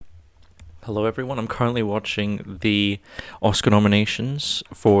Hello, everyone. I'm currently watching the Oscar nominations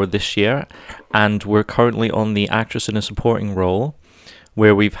for this year, and we're currently on the actress in a supporting role,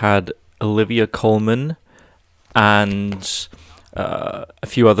 where we've had Olivia Colman and a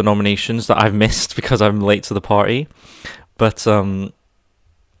few other nominations that I've missed because I'm late to the party. But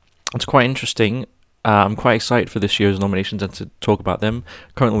it's quite interesting. I'm quite excited for this year's nominations and to talk about them.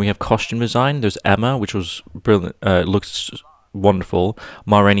 Currently, we have costume design. There's Emma, which was brilliant. Looks wonderful.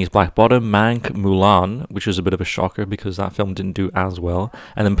 Ma Rainey's Black Bottom, Mank, Mulan, which was a bit of a shocker because that film didn't do as well,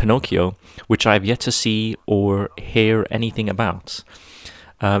 and then Pinocchio, which I've yet to see or hear anything about.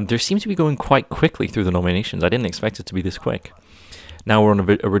 There seems to be going quite quickly through the nominations. I didn't expect it to be this quick. Now we're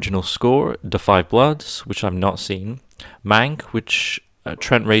on original score, The Five Bloods, which I've not seen, Mank, which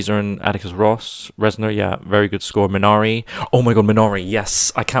Trent Reznor and Atticus Ross, Reznor, yeah, very good score. Minari, oh my god, Minari,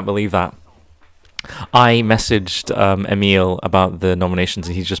 yes, I can't believe that. I messaged Emil about the nominations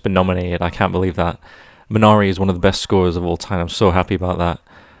and he's just been nominated. I can't believe that. Minari is one of the best scorers of all time. I'm so happy about that.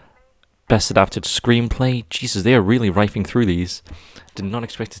 Best adapted screenplay. Jesus, they are really rifing through these. Did not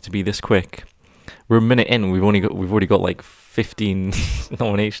expect it to be this quick. We're a minute in. We've already got like 15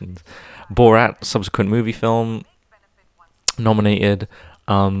 nominations. Borat, subsequent movie film, nominated.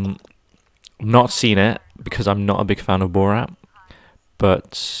 Not seen it because I'm not a big fan of Borat,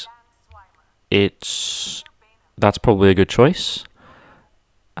 but that's probably a good choice.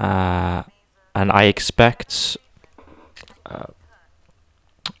 And I expect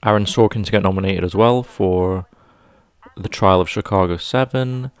Aaron Sorkin to get nominated as well for The Trial of Chicago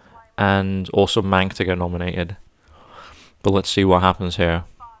 7, and also Mank to get nominated. But let's see what happens here.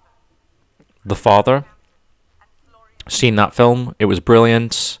 The Father. Seen that film. It was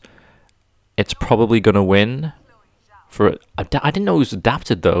brilliant. It's probably going to win. I didn't know it was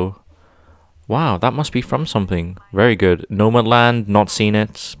adapted, though. Wow, that must be from something. Very good. Nomadland, not seen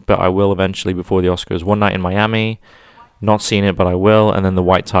it, but I will eventually before the Oscars. One Night in Miami, not seen it, but I will. And then The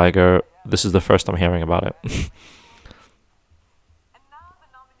White Tiger. This is the first I'm hearing about it.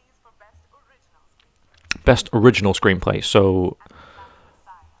 Best original screenplay. So,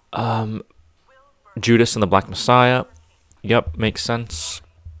 Judas and the Black Messiah. Yep, makes sense.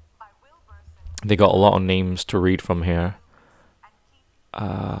 They got a lot of names to read from here.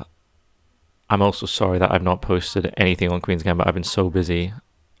 I'm also sorry that I've not posted anything on Queen's Gambit. I've been so busy.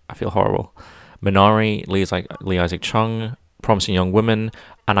 I feel horrible. Minari, Lee Isaac Chung, Promising Young Woman,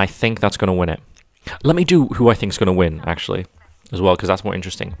 and I think that's going to win it. Let me do who I think is going to win, actually, as well, because that's more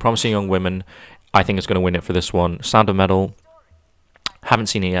interesting. Promising Young Women, I think is going to win it for this one. Sound of Metal, haven't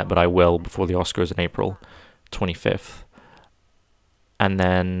seen it yet, but I will before the Oscars in April 25th. And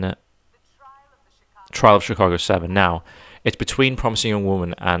then Trial of Chicago 7. Now, it's between Promising Young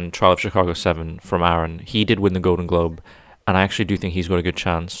Woman and Trial of Chicago 7 from Aaron. He did win the Golden Globe, and I actually do think he's got a good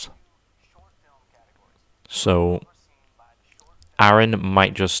chance. So, Aaron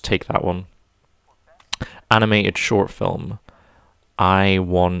might just take that one. Animated short film. I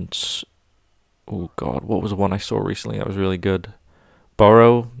want... Oh god, what was the one I saw recently that was really good?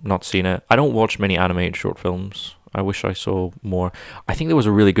 Burrow, not seen it. I don't watch many animated short films. I wish I saw more. I think there was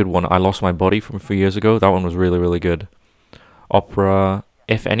a really good one. I Lost My Body from a few years ago. That one was really, really good. Opera,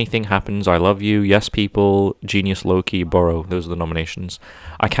 If Anything Happens, I Love You, Yes People, Genius Loki, Burrow. Those are the nominations.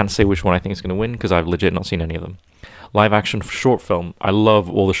 I can't say which one I think is going to win because I've legit not seen any of them. Live action short film. I love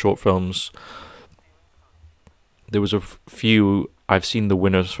all the short films. There was a few. I've seen the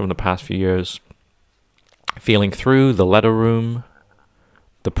winners from the past few years. Feeling Through, The Letter Room,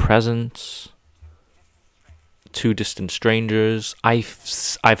 The Present, Two Distant Strangers.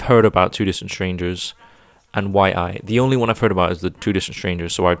 I've heard about Two Distant Strangers and White Eye. The only one I've heard about is the Two Distant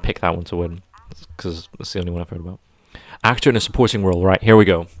Strangers, so I'd pick that one to win because that's the only one I've heard about. Actor in a supporting role. Right, here we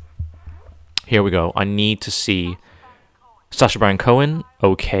go. I need to see Sacha Baron Cohen.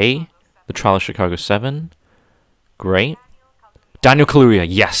 Okay. The Trial of Chicago 7. Great. Daniel Kaluuya.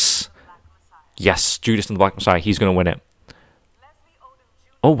 Yes. Judas and the Black Messiah. He's going to win it.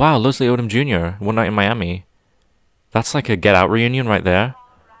 Oh, wow. Leslie Odom Jr. One Night in Miami. That's like a Get Out reunion right there.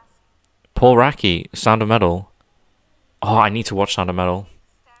 Paul Raci, Sound of Metal. Oh, I need to watch Sound of Metal.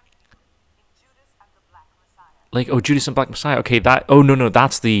 Judas and Black Messiah. Okay, that... Oh, no,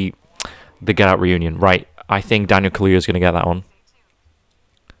 that's the Get Out reunion. Right. I think Daniel Kaluuya is going to get that one.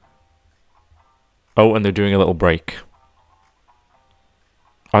 Oh, and they're doing a little break.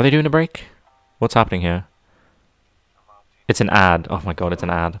 Are they doing a break? What's happening here? It's an ad. Oh my god, it's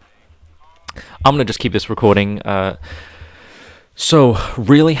an ad. I'm going to just keep this recording. So,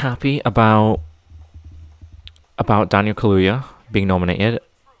 really happy about Daniel Kaluuya being nominated,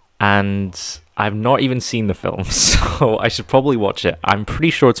 and I've not even seen the film, so I should probably watch it. I'm pretty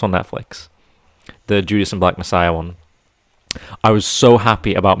sure it's on Netflix. the Judas and Black Messiah one. I was so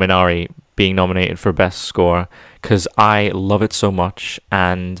happy about Minari being nominated for Best Score because I love it so much,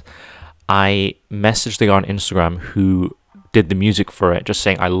 and I messaged the guy on Instagram who did the music for it, just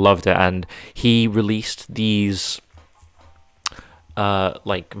saying I loved it, and he released these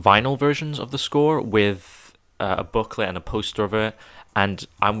like vinyl versions of the score with a booklet and a poster of it, and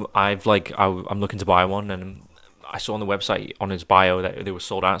I'm looking to buy one, and I saw on the website on his bio that they were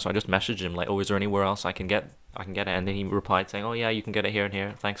sold out, so I just messaged him like, "Oh, is there anywhere else I can get it?" And then he replied saying, "Oh yeah, you can get it here and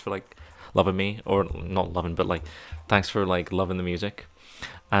here. Thanks for like loving me, or not loving, but like thanks for like loving the music."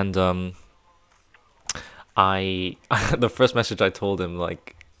 And I the first message I told him,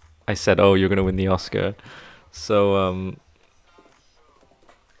 like, I said, "Oh, you're gonna win the Oscar." So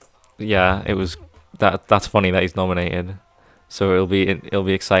yeah, it was that's funny that he's nominated. So it'll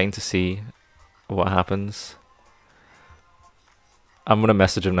be exciting to see what happens. I'm gonna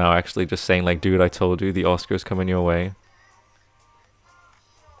message him now, actually, just saying like, "Dude, I told you the Oscars coming your way."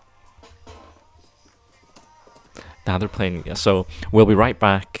 Now they're playing. Yeah, so we'll be right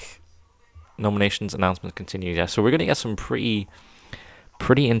back. Nominations announcement continues. Yeah, so we're gonna get some pretty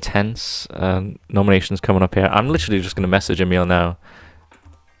intense nominations coming up here. I'm literally just gonna message Emil now,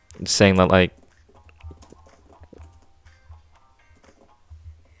 saying that like,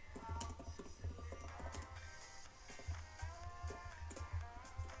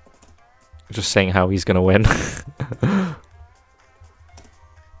 just saying how he's gonna win.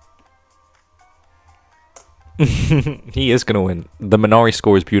 He is gonna win. The Minari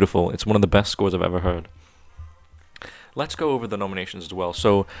score is beautiful. It's one of the best scores I've ever heard. Let's go over the nominations as well.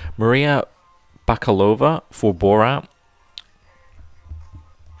 So Maria Bakalova for Borat.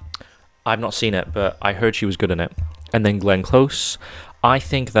 I've not seen it, but I heard she was good in it. And then Glenn Close. I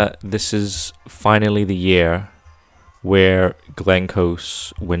think that this is finally the year where Glenn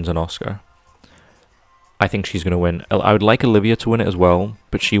Close wins an Oscar. I think she's going to win. I would like Olivia to win it as well,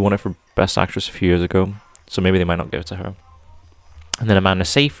 but she won it for Best Actress a few years ago, so maybe they might not give it to her. And then Amanda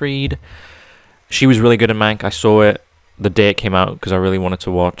Seyfried. She was really good in Mank. I saw it the day it came out because I really wanted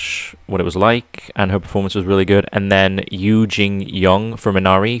to watch what it was like, and her performance was really good. And then Yoo Jin Young for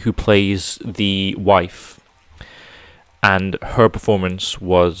Minari, who plays the wife, and her performance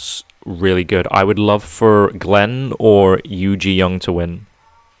was really good. I would love for Glenn or Yoo Ji Young to win,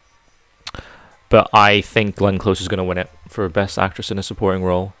 but I think Glenn Close is going to win it for Best Actress in a Supporting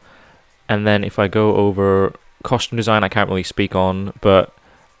Role. And then if I go over costume design, I can't really speak on, but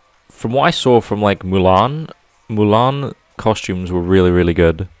from what I saw from like Mulan costumes were really, really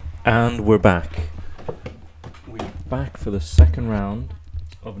good. And we're back. We're back for the second round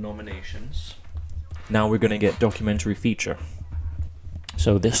of nominations. Now we're going to get documentary feature.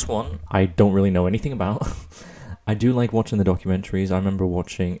 So this one, I don't really know anything about. I do like watching the documentaries. I remember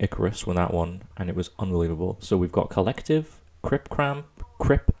watching Icarus when that one, and it was unbelievable. So we've got Collective, Crip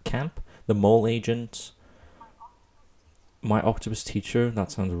Camp, The Mole Agent, My Octopus Teacher.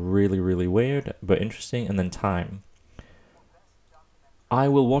 That sounds really, really weird, but interesting. And then Time. I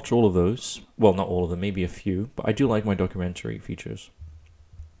will watch all of those. Well, not all of them, maybe a few, but I do like my documentary features.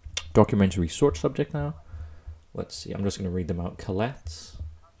 Documentary short subject now. Let's see, I'm just going to read them out. Colette.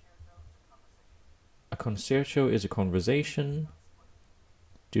 A concerto is a conversation.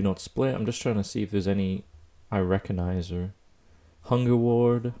 Do not split. I'm just trying to see if there's any I recognize. Or Hunger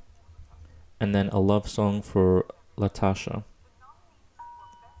Ward. And then a love song for Latasha.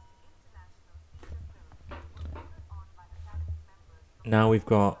 Now we've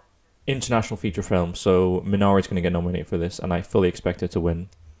got international feature film. So Minari is going to get nominated for this, and I fully expect it to win,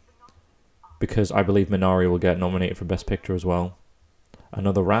 because I believe Minari will get nominated for Best Picture as well.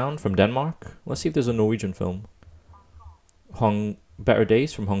 Another Round from Denmark. Let's see if there's a Norwegian film. Better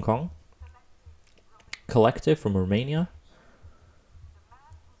Days from Hong Kong. Collective from Romania.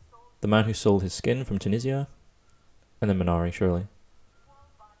 The Man Who Sold His Skin from Tunisia. And then Minari, surely.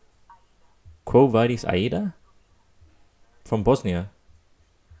 Quo Vadis Aida? From Bosnia.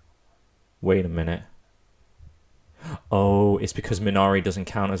 Wait a minute. Oh, it's because Minari doesn't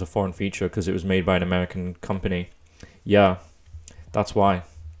count as a foreign feature because it was made by an American company. Yeah, that's why.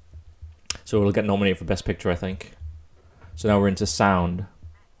 So it'll get nominated for Best Picture, I think. So now we're into sound.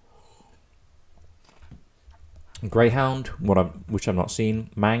 Greyhound, which I've not seen.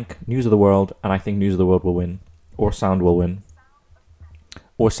 Mank, News of the World, and I think News of the World will win. Or Sound will win.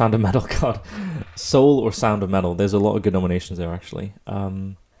 Or Sound of Metal, God. Soul or Sound of Metal. There's a lot of good nominations there, actually.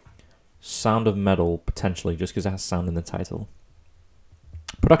 Sound of Metal, potentially, just because it has sound in the title.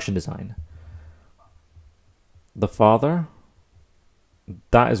 Production design. The Father.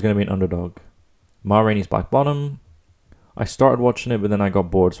 That is going to be an underdog. Ma Rainey's Black Bottom. I started watching it, but then I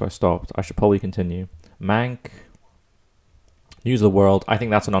got bored, so I stopped. I should probably continue. Mank. News of the World. I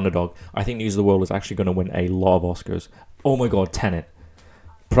think that's an underdog. I think News of the World is actually going to win a lot of Oscars. Oh my god, Tenet.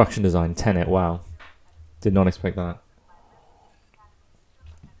 Production design, Tenet. Wow. Did not expect that.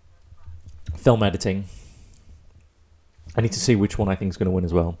 Film editing. I need to see which one I think is going to win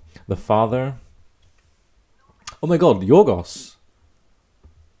as well. The Father. Oh my god, Yorgos.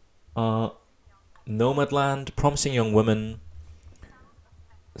 Nomadland, Promising Young Woman,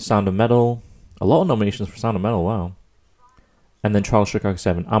 Sound of Metal. A lot of nominations for Sound of Metal, wow. And then Trial of Chicago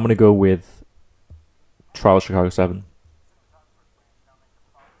 7. I'm going to go with Trial of Chicago 7.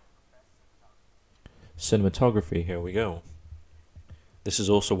 Cinematography, here we go. This is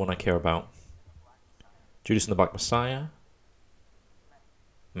also one I care about. Judas and the Black Messiah.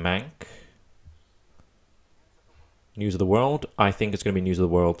 Mank. News of the World. I think it's going to be News of the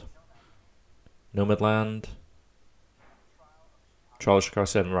World. Nomadland. Trial of Chicago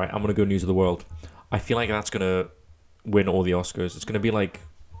 7. Right, I'm going to go News of the World. I feel like that's going to win all the Oscars. It's going to be like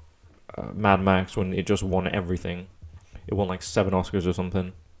Mad Max when it just won everything. It won like 7 Oscars or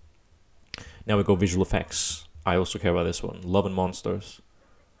something. Now we go visual effects. I also care about this one. Love and Monsters.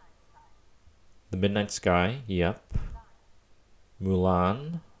 The Midnight Sky. Yep.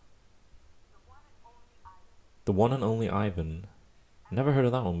 Mulan. The One and Only Ivan. Never heard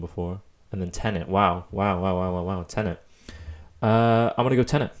of that one before. And then Tenet. Wow. Tenet. I'm going to go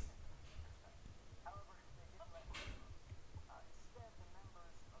Tenet.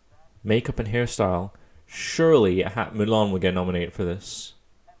 Makeup and hairstyle. Surely Mulan will get nominated for this.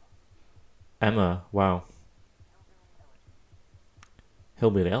 Emma. Wow.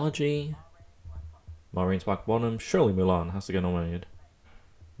 Hillbilly Elegy. Ma Rainey's Black Bottom. Surely Mulan has to get nominated.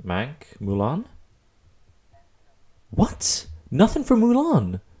 Mank. Mulan? What? Nothing for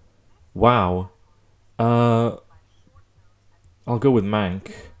Mulan? Wow. I'll go with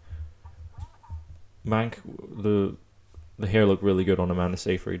Mank. Mank, the hair looked really good on Amanda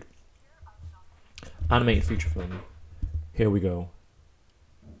Seyfried. Animated feature film. Here we go.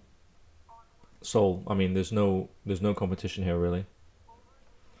 Soul. I mean, there's no competition here really.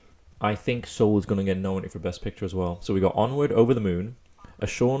 I think Soul is going to get nominated for Best Picture as well. So we got Onward, Over the Moon, a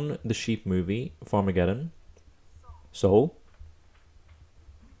Shaun the Sheep movie, Farmageddon, Soul,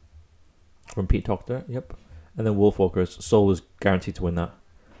 from Pete Docter, yep, and then Wolfwalkers. Soul is guaranteed to win that.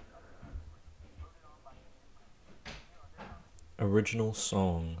 Original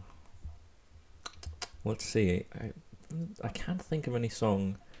song. Let's see. I can't think of any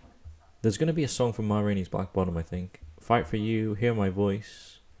song. There's going to be a song from Ma Rainey's Black Bottom, I think. Fight for You, Hear My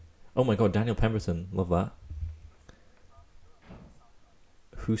Voice. Oh my god, Daniel Pemberton. Love that.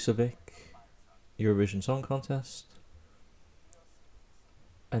 Husavik. Eurovision Song Contest.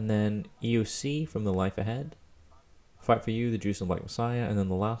 And then EOC from The Life Ahead. Fight for You, The Juice and Black Messiah. And then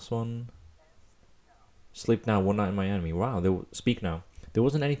the last one. Sleep Now, One Night in Miami. Wow, Speak Now. There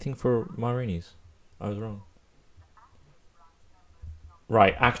wasn't anything for Ma Rainey's. I was wrong.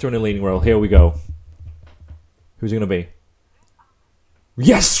 Right, actor in a leading role. Here we go. Who's it going to be?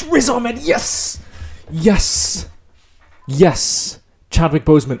 Yes! Riz Ahmed! Yes! Yes! Yes! Chadwick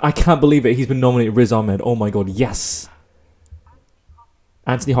Boseman. I can't believe it. He's been nominated. Riz Ahmed. Oh my god, yes!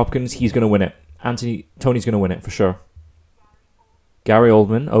 Anthony Hopkins, he's going to win it. Tony's going to win it, for sure. Gary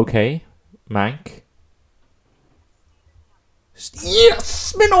Oldman, okay. Mank.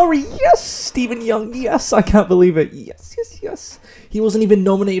 Yes! Minori, yes! Stephen Young, yes! I can't believe it. Yes. He wasn't even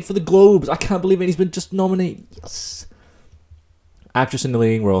nominated for the Globes. I can't believe it. He's been just nominated. Yes! Actress in the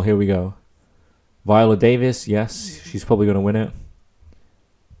leading role, here we go. Viola Davis, yes. She's probably going to win it.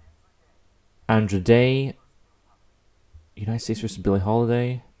 Andra Day. United States vs. Billie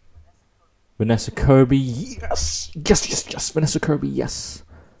Holiday. Vanessa Kirby, yes! Yes. Vanessa Kirby, yes.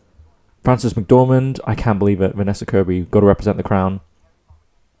 Frances McDormand, I can't believe it. Vanessa Kirby, got to represent the crown.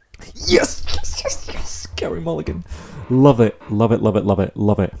 Yes! Carey Mulligan. Love it.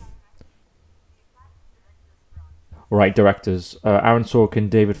 Right, directors. Aaron Sorkin,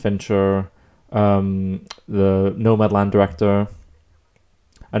 David Fincher, the Nomadland director.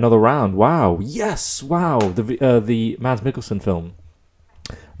 Another Round, wow. Yes, wow. The Mads Mikkelsen film.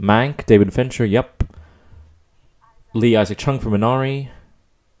 Mank, David Fincher, yep. Lee Isaac Chung for Minari.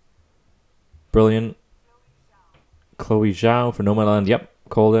 Brilliant. Chloe Zhao for Nomadland. Yep,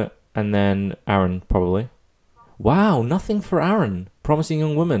 called it. And then Aaron, probably. Wow, nothing for Aaron. Promising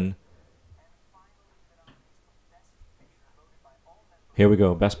Young Woman. Here we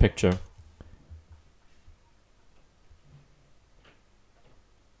go, Best Picture.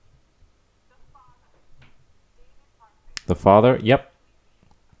 The Father, yep.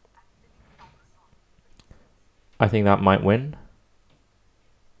 I think that might win.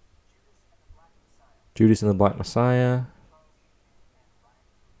 Judas and the Black Messiah.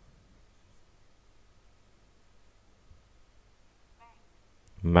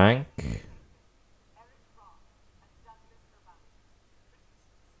 Mank.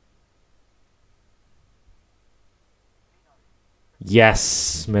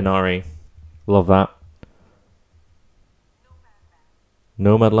 Yes, Minari. Love that.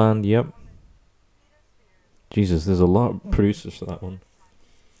 Nomadland, yep. Jesus, there's a lot of producers for that one.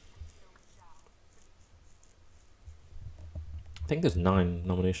 I think there's 9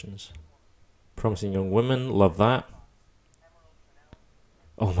 nominations. Promising Young Woman, love that.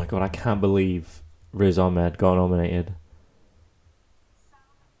 Oh my god, I can't believe Riz Ahmed got nominated.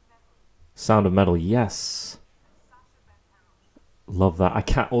 Sound of Metal, yes. Love that. I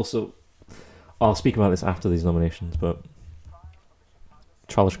can't also... I'll speak about this after these nominations, but...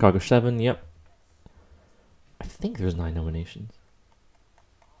 Trial of Chicago 7, yep. I think there's 9 nominations.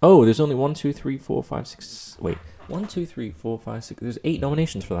 Oh, there's only 1, 2, 3, 4, 5, 6... Wait. 1, 2, 3, 4, 5, 6... There's 8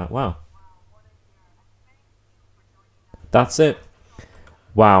 nominations for that. Wow. That's it.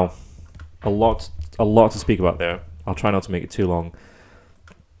 Wow. A lot to speak about there. I'll try not to make it too long.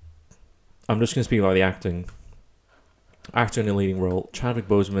 I'm just going to speak about the acting. Actor in a leading role. Chadwick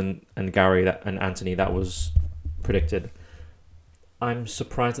Boseman and Gary and Anthony, that was predicted. I'm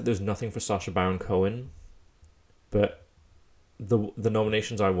surprised that there's nothing for Sacha Baron Cohen, but the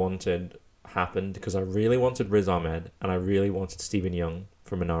nominations I wanted happened because I really wanted Riz Ahmed and I really wanted Stephen Yeun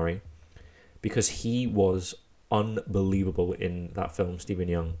for Minari because he was unbelievable in that film, Stephen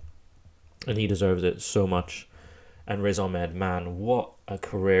Yeun, and he deserves it so much. And Riz Ahmed, man, what a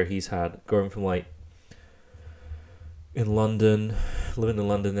career he's had, going from like living in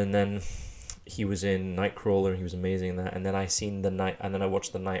London, and then he was in Nightcrawler and he was amazing in that, and then I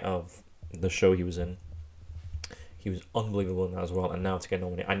watched the night of the show he was in. He was unbelievable in that as well, and now to get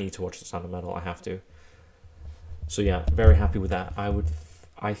nominated, I need to watch The Sound of Metal. I have to. So yeah, very happy with that.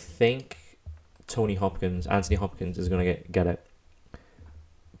 I think Anthony Hopkins is gonna get it,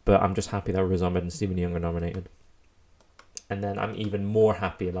 but I'm just happy that Riz Ahmed and Stephen Yeun are nominated. And then I'm even more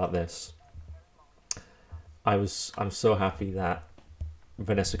happy about this. I'm so happy that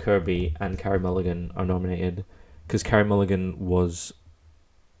Vanessa Kirby and Carey Mulligan are nominated, because Carey Mulligan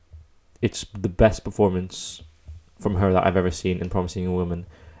it's the best performance from her that I've ever seen in Promising Young Woman,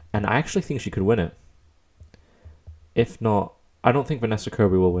 and I actually think she could win it. If not, I don't think Vanessa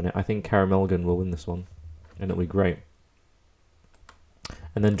Kirby will win it. I think Carey Mulligan will win this one, and it'll be great.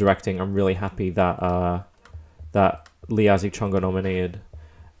 And then directing, I'm really happy that Lee Isaac Chung got nominated,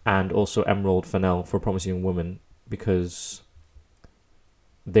 and also Emerald Fennell for Promising Young Woman, because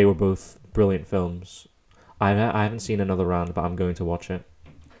they were both brilliant films. I haven't seen Another Round, but I'm going to watch it.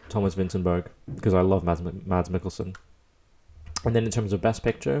 Thomas Vinterberg, because I love Mads Mikkelsen. And then in terms of Best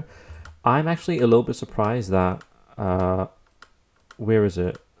Picture, I'm actually a little bit surprised that where is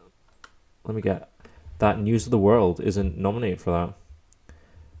it? Let me get that News of the World isn't nominated for that.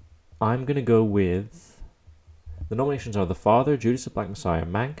 I'm gonna go with the nominations are The Father, Judas and the Black Messiah,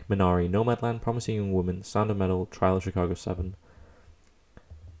 Mank, Minari, Nomadland, Promising Young Woman, Sound of Metal, Trial of Chicago 7.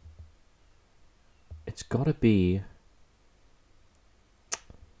 It's gotta be...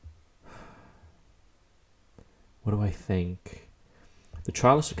 What do I think? The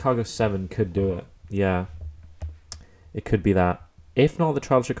Trial of Chicago 7 could do it. Yeah. It could be that. If not The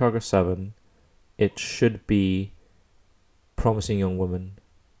Trial of Chicago 7, it should be Promising Young Woman,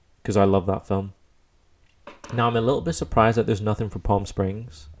 because I love that film. Now, I'm a little bit surprised that there's nothing for Palm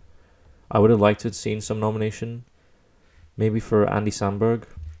Springs. I would have liked to have seen some nomination. Maybe for Andy Samberg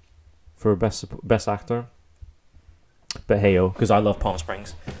for Best Actor. But hey-o, because I love Palm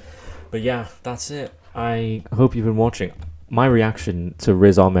Springs. But yeah, that's it. I hope you've been watching. My reaction to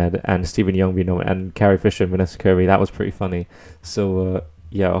Riz Ahmed and Stephen Yeun being nominated, and Carrie Fisher and Vanessa Kirby, that was pretty funny. So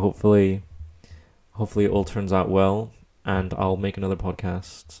yeah, hopefully it all turns out well, and I'll make another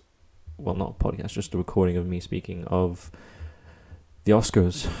podcast. Well, not a podcast, just a recording of me speaking of the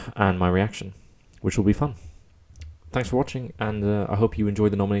Oscars and my reaction, which will be fun. Thanks for watching, and I hope you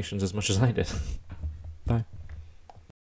enjoyed the nominations as much as I did. Bye.